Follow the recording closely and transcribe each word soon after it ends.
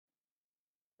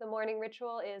The morning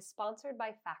ritual is sponsored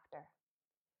by Factor.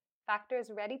 Factor's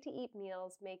ready-to-eat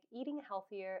meals make eating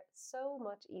healthier so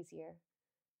much easier.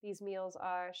 These meals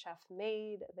are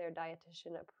chef-made, they're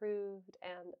dietitian approved,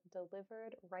 and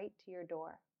delivered right to your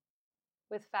door.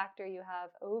 With Factor, you have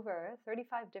over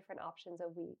 35 different options a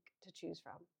week to choose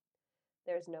from.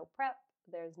 There's no prep,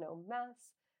 there's no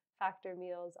mess. Factor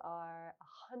meals are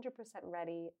 100%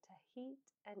 ready to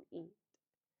heat and eat.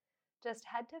 Just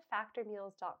head to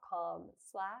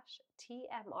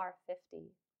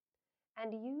factormeals.com/TMR50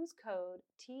 and use code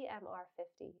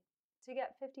TMR50 to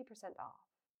get 50% off.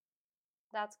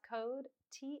 That's code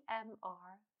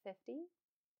TMR50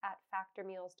 at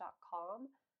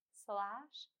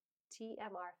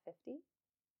factormeals.com/TMR50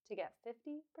 to get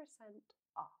 50%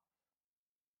 off.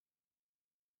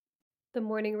 The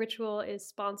morning ritual is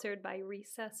sponsored by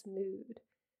Recess Mood.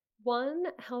 One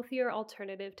healthier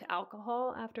alternative to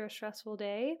alcohol after a stressful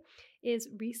day is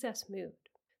Recess Mood.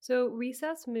 So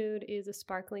Recess Mood is a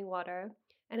sparkling water,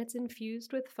 and it's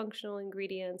infused with functional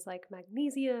ingredients like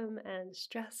magnesium and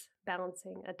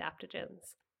stress-balancing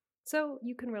adaptogens. So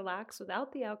you can relax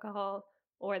without the alcohol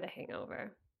or the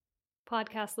hangover.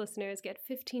 Podcast listeners get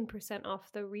 15%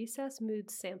 off the Recess Mood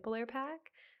Sampler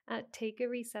Pack at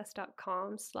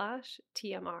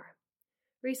takearecess.com/TMR.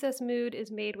 Recess Mood is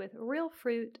made with real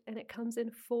fruit, and it comes in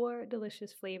 4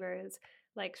 delicious flavors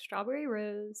like strawberry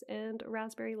rose and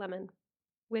raspberry lemon.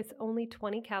 With only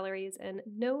 20 calories and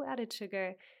no added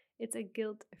sugar, it's a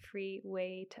guilt-free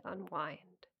way to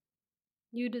unwind.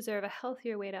 You deserve a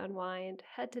healthier way to unwind.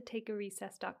 Head to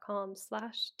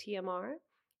takearecess.com/TMR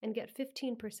and get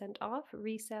 15% off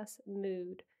Recess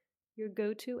Mood, your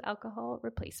go-to alcohol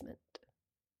replacement.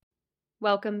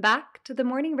 Welcome back to the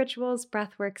Morning Rituals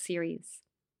Breathwork series.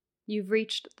 You've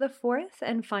reached the 4th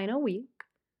and final week,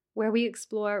 where we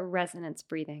explore resonance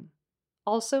breathing,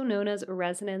 also known as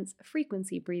resonance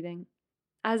frequency breathing.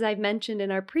 As I've mentioned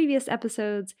in our previous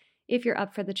episodes, if you're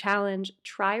up for the challenge,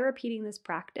 try repeating this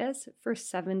practice for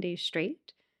 7 days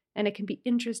straight, and it can be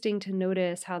interesting to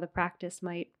notice how the practice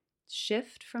might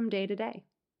shift from day to day.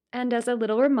 And as a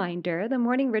little reminder, the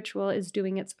morning ritual is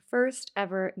doing its first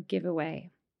ever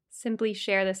giveaway. Simply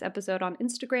share this episode on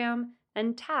Instagram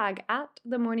and tag at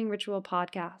the Morning Ritual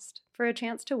Podcast for a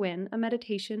chance to win a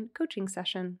meditation coaching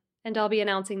session. And I'll be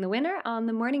announcing the winner on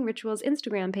the Morning Rituals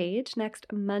Instagram page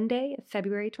next Monday,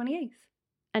 February 28th.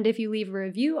 And if you leave a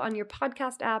review on your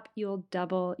podcast app, you'll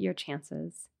double your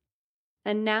chances.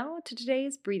 And now to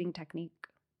today's breathing technique.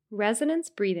 Resonance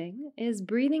breathing is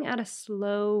breathing at a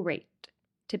slow rate,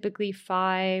 typically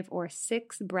 5 or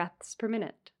 6 breaths per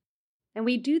minute. And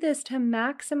we do this to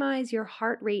maximize your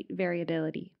heart rate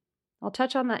variability. I'll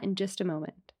touch on that in just a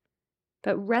moment.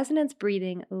 But resonance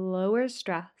breathing lowers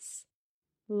stress,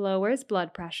 lowers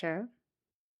blood pressure,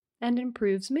 and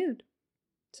improves mood.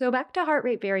 So back to heart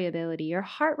rate variability. Your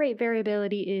heart rate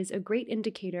variability is a great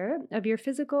indicator of your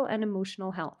physical and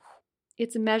emotional health.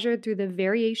 It's measured through the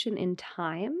variation in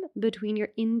time between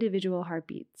your individual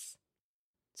heartbeats.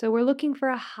 So we're looking for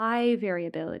a high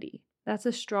variability. That's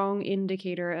a strong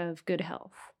indicator of good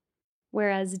health.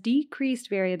 Whereas decreased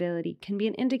variability can be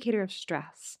an indicator of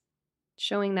stress,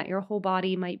 showing that your whole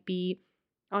body might be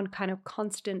on kind of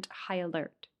constant high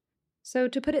alert. So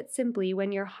to put it simply,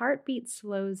 when your heartbeat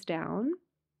slows down,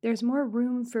 there's more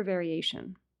room for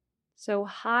variation. So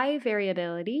high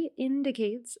variability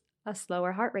indicates a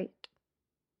slower heart rate,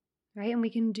 right? And we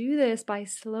can do this by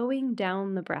slowing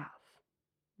down the breath,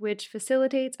 which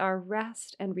facilitates our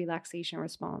rest and relaxation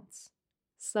response.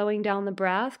 Slowing down the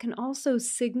breath can also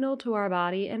signal to our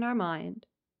body and our mind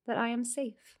that I am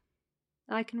safe.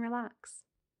 I can relax.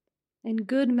 And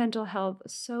good mental health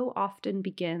so often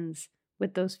begins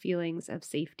with those feelings of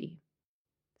safety.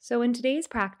 So in today's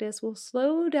practice, we'll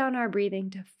slow down our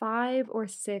breathing to 5 or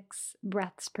 6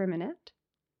 breaths per minute.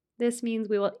 This means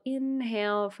we will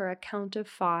inhale for a count of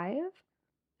 5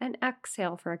 and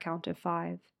exhale for a count of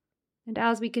 5. And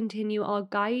as we continue, I'll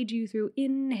guide you through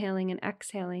inhaling and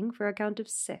exhaling for a count of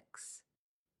 6.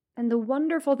 And the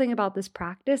wonderful thing about this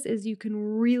practice is you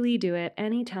can really do it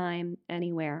anytime,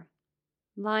 anywhere.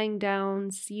 Lying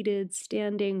down, seated,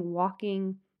 standing,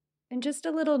 walking. And just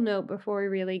a little note before we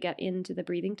really get into the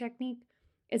breathing technique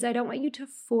is I don't want you to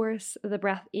force the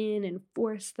breath in and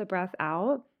force the breath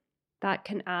out. That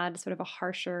can add sort of a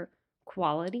harsher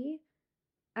quality.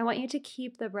 I want you to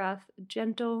keep the breath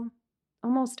gentle,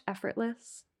 almost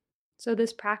effortless. So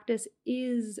this practice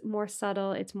is more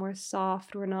subtle, it's more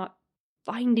soft. We're not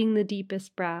finding the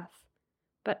deepest breath.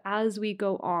 But as we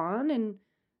go on, and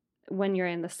when you're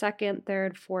in the 2nd,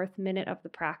 3rd, 4th minute of the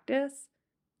practice,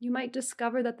 you might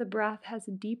discover that the breath has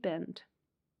deepened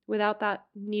without that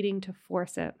needing to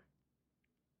force it.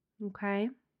 Okay?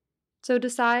 So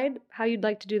decide how you'd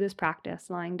like to do this practice: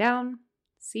 lying down,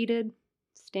 seated,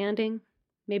 standing,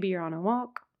 maybe you're on a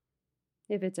walk.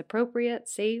 If it's appropriate,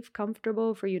 safe,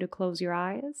 comfortable for you to close your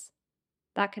eyes,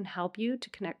 that can help you to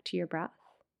connect to your breath.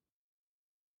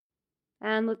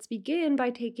 And let's begin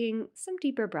by taking some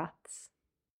deeper breaths.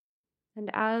 And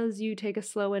as you take a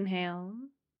slow inhale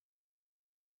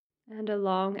and a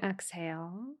long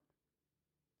exhale,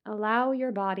 allow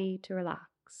your body to relax.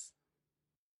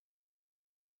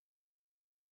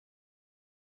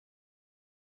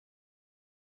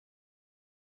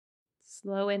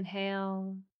 Slow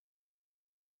inhale,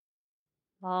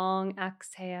 long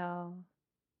exhale.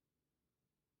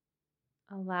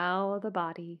 Allow the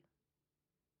body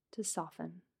to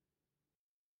soften.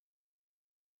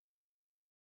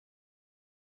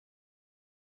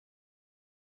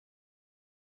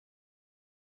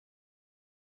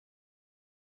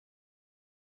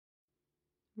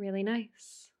 Really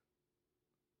nice.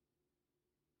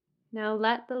 Now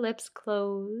let the lips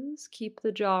close, keep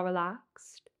the jaw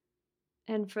relaxed.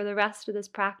 And for the rest of this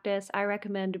practice, I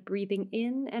recommend breathing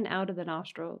in and out of the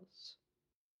nostrils.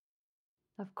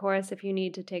 Of course, if you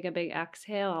need to take a big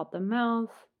exhale out the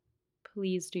mouth,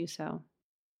 please do so.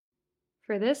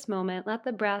 For this moment, let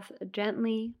the breath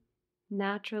gently,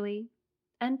 naturally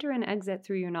enter and exit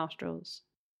through your nostrils.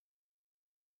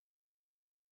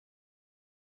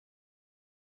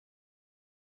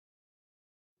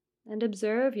 And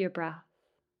observe your breath.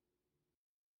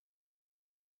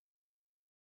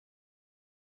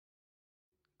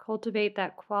 Cultivate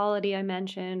that quality I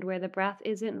mentioned where the breath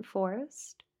isn't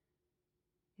forced,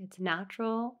 it's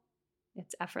natural,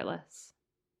 it's effortless.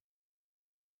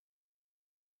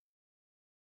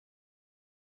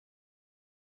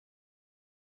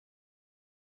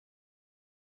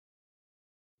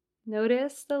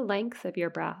 Notice the length of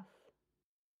your breath.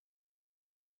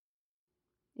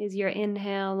 Is your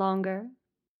inhale longer?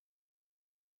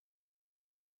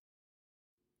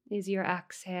 Is your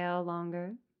exhale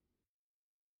longer?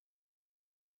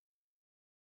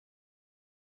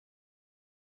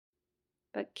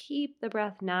 But keep the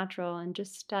breath natural and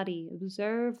just study,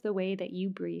 observe the way that you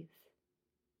breathe.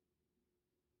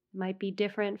 It might be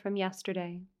different from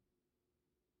yesterday.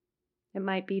 It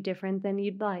might be different than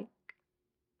you'd like.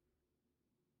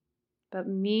 But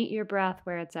meet your breath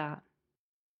where it's at.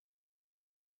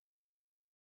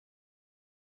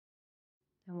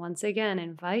 And once again,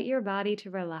 invite your body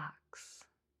to relax.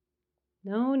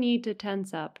 No need to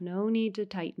tense up, no need to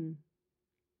tighten.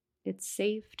 It's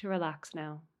safe to relax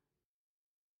now.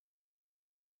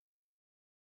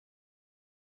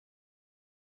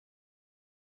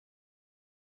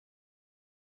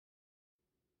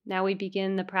 Now we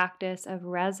begin the practice of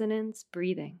resonance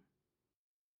breathing.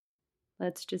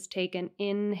 Let's just take an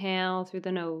inhale through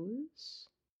the nose.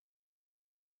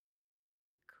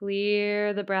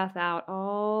 Clear the breath out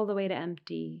all the way to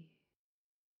empty.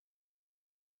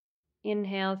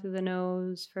 Inhale through the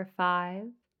nose for 5,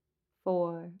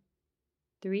 4,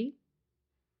 3,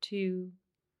 2,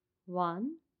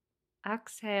 1.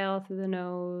 Exhale through the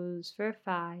nose for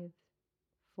 5,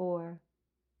 4,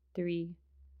 3,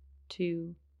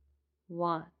 2,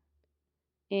 1.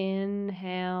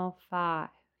 Inhale 5,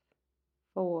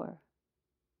 4,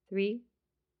 3,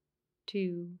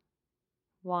 2,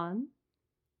 1.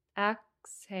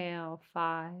 Exhale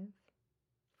 5,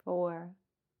 4,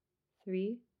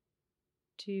 3,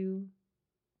 2,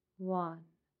 1.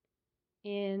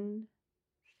 In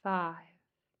 5,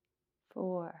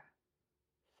 4,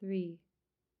 3,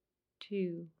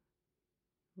 2,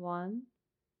 1.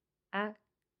 X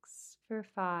for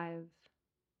 5,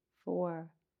 4,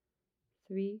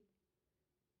 3,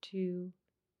 2,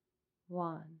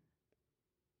 1.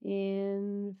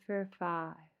 In for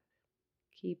 5.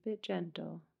 Keep it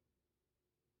gentle.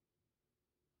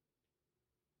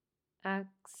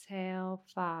 Exhale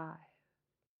 5.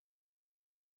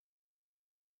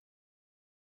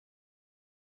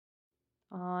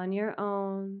 On your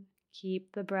own,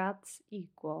 keep the breaths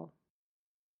equal.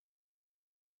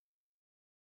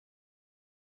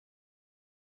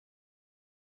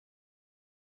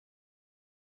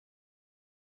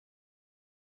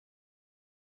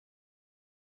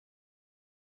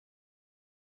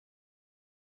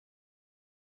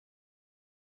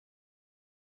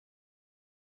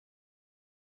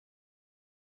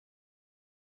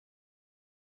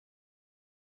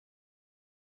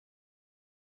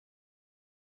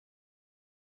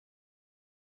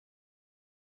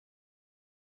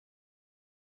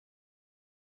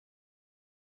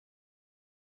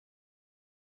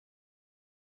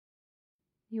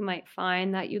 You might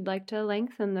find that you'd like to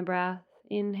lengthen the breath,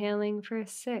 inhaling for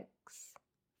 6,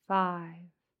 5,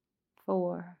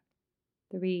 4,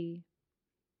 3,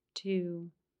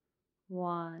 2,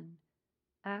 1.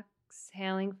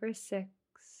 Exhaling for 6,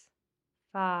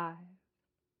 5,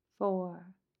 4,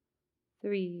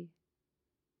 3,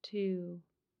 2,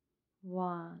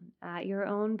 1. At your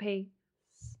own pace.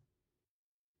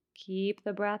 Keep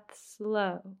the breath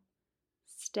slow,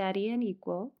 steady, and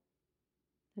equal.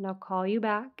 And I'll call you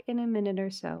back in a minute or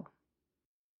so.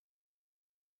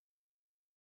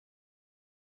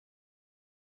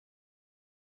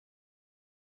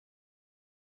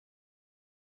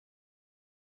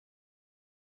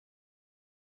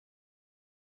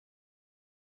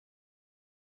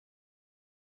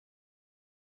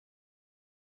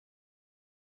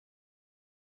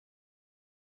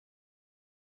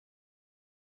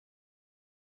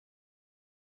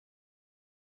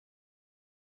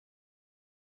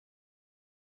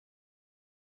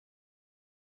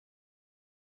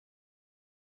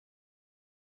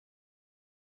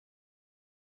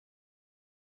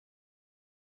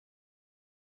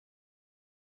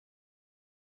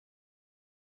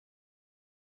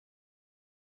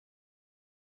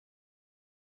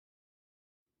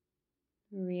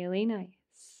 Really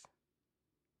nice.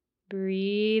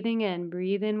 Breathing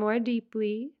in more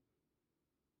deeply.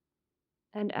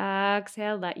 And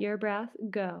exhale, let your breath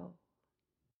go.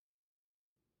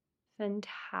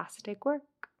 Fantastic work.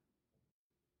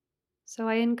 So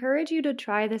I encourage you to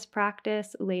try this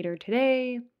practice later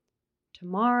today,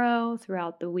 tomorrow,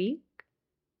 throughout the week,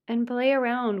 and play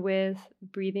around with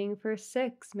breathing for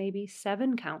 6, maybe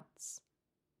 7 counts.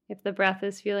 If the breath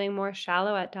is feeling more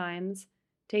shallow at times,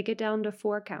 take it down to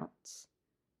 4 counts.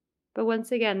 But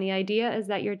once again, the idea is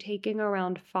that you're taking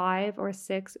around 5 or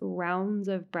 6 rounds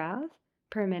of breath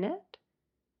per minute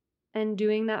and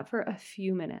doing that for a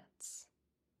few minutes.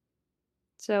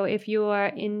 So if you are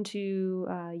into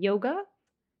yoga,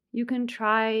 you can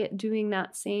try doing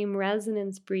that same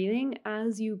resonance breathing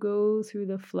as you go through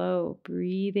the flow,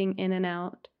 breathing in and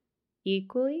out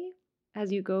equally as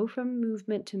you go from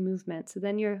movement to movement. So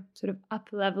then you're sort of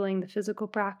up-leveling the physical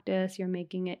practice, you're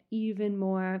making it even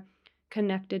more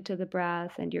connected to the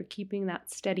breath, and you're keeping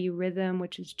that steady rhythm,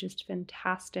 which is just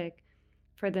fantastic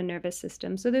for the nervous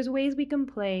system. So there's ways we can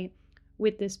play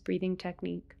with this breathing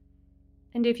technique.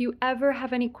 And if you ever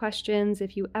have any questions,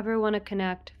 if you ever want to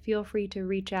connect, feel free to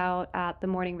reach out at the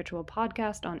Morning Ritual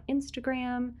Podcast on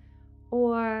Instagram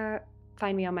or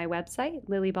find me on my website,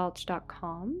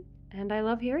 lilybalch.com. And I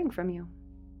love hearing from you.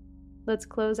 Let's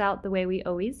close out the way we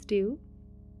always do,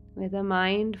 with a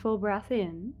mindful breath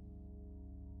in,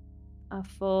 a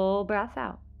full breath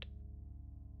out,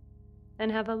 and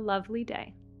have a lovely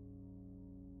day.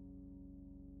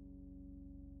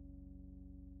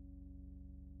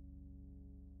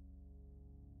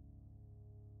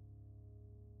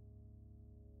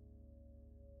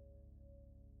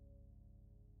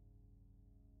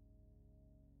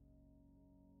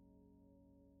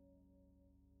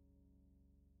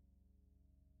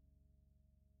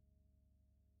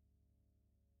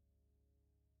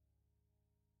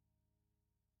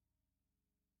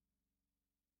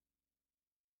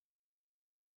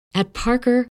 At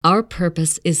Parker, our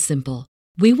purpose is simple.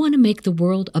 We want to make the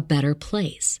world a better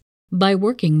place by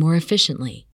working more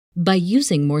efficiently, by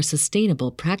using more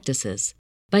sustainable practices,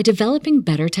 by developing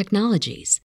better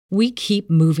technologies. We keep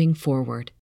moving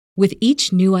forward. With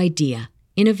each new idea,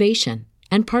 innovation,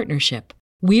 and partnership,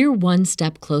 we're one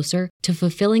step closer to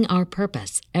fulfilling our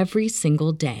purpose every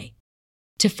single day.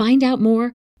 To find out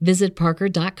more, visit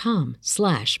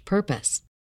parker.com/purpose.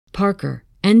 Parker,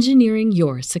 engineering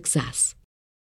your success.